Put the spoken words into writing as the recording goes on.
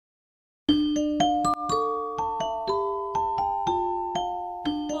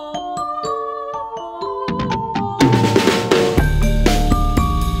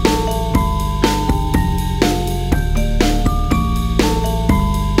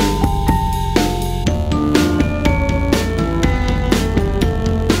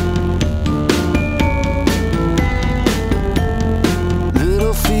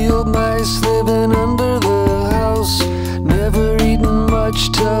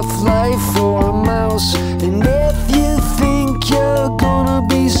tough life for a mouse. And if you think you're gonna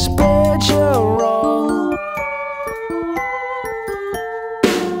be spared, you're wrong.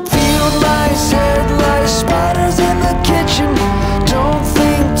 Field mice, head lice, spiders in the kitchen. Don't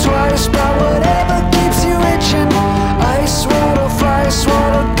think twice about whatever keeps you itching. Ice water, fly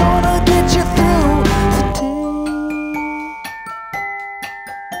swatter, gonna get you through the day.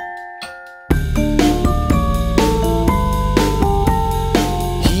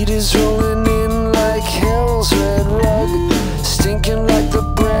 Heat is rolling in like hell's red rug, stinking like the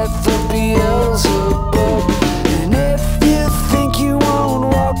breath of Beelzebub. And if you think you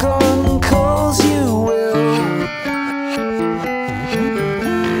won't walk on coals, you will.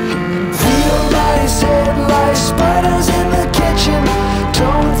 Field mice, head lice, spiders in the kitchen.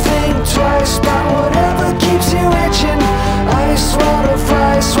 Don't think twice about whatever keeps you itching. Ice water,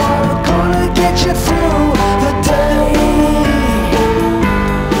 fly swatter, gonna get you through the day.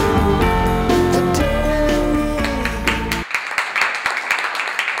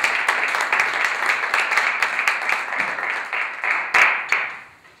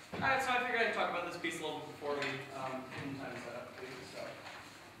 Alright, so I figured I'd talk about this piece a little bit before we can time set up, please. So,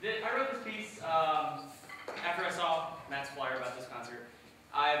 I wrote this piece after I saw Matt's flyer about this concert.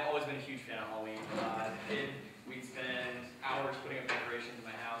 I've always been a huge fan of Halloween. We'd spend hours putting up decorations in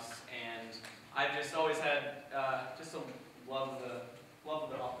my house, and I've just always had just a love of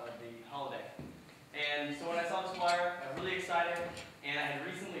the holiday. And so when I saw this flyer, I was really excited, and I had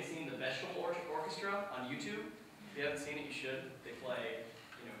recently seen the Vegetable Orchestra on YouTube. If you haven't seen it, you should. They play,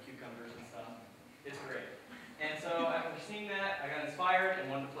 cucumbers and stuff. It's great. And so after seeing that, I got inspired and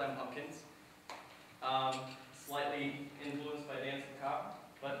wanted to play on pumpkins. Slightly influenced by Dance of the Cock,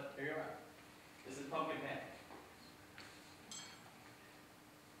 but here you are. This is Pumpkin Panic.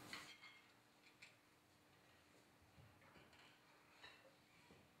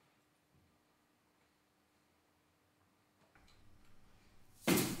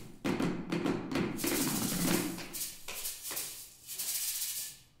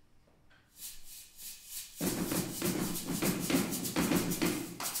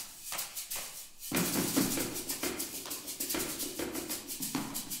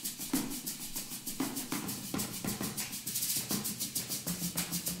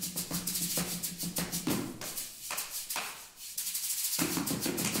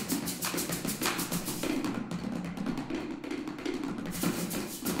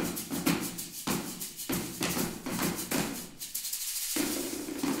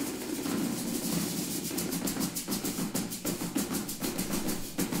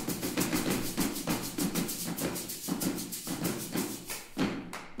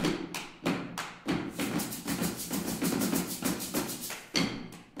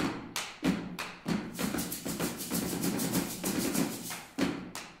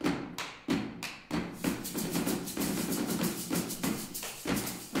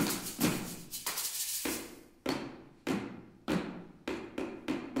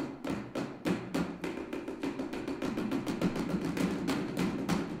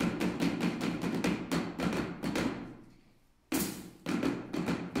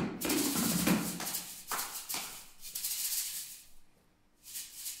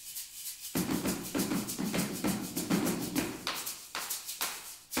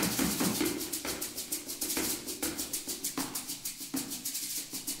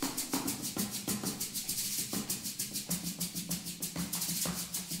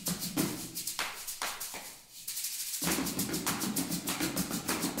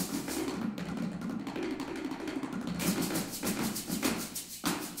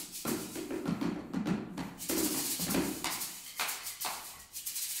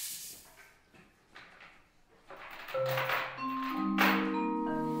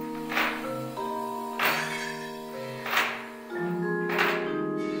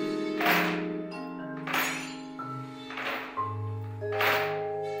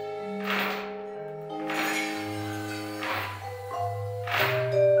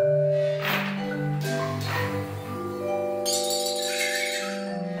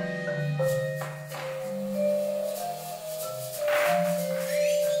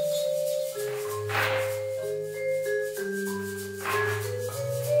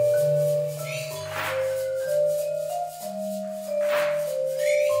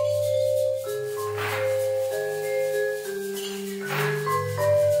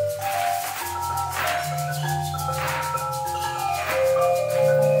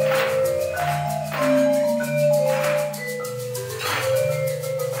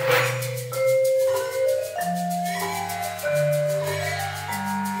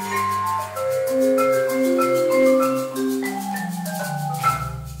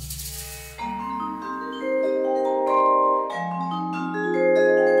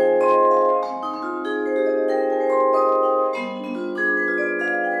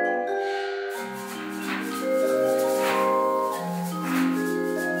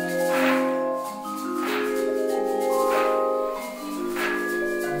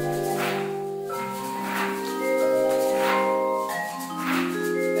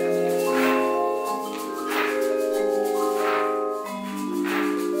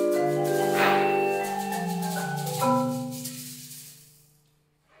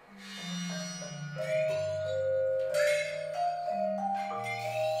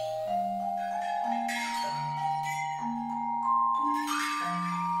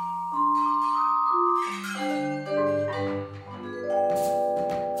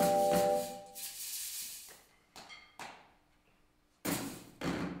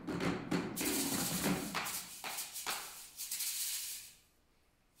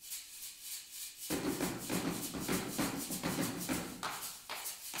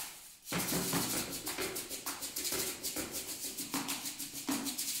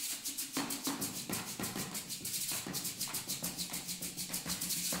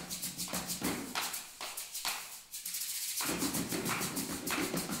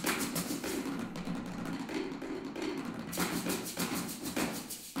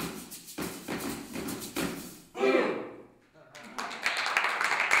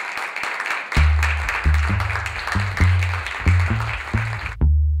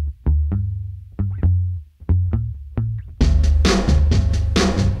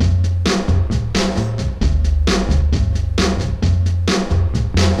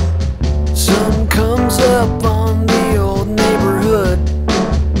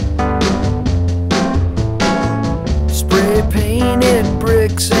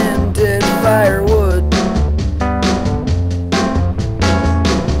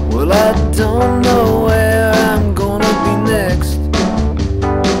 Well, I don't know where I'm gonna be next.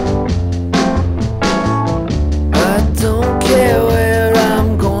 I don't care where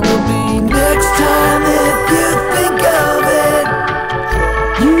I'm gonna be next time. If you think of it,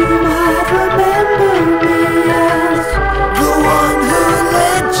 you might remember me as the one who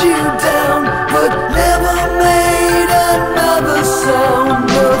let you down, but never made another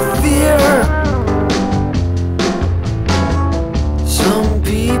sound of fear. Some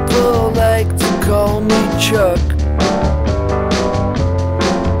people like to call me Chuck.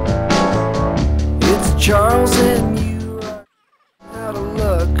 It's Charles and you are out of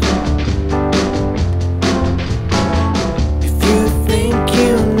luck. If you think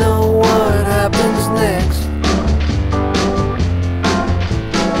you know what happens next,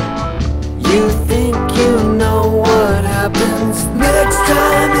 you think you know what happens next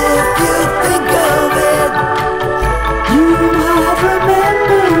time. If you think of it, you might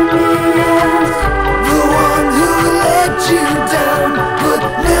remember me as the one who let you down, but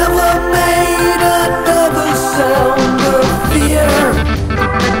never made another sound of fear.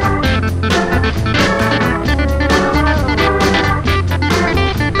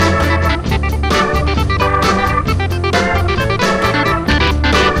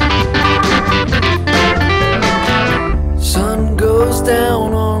 Sun goes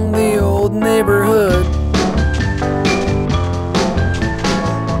down on the old neighborhood.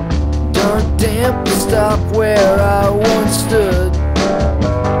 Dark, damp, stop where I once stood.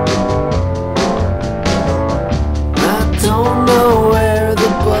 I don't know where the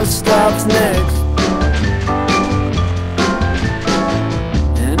bus stops next.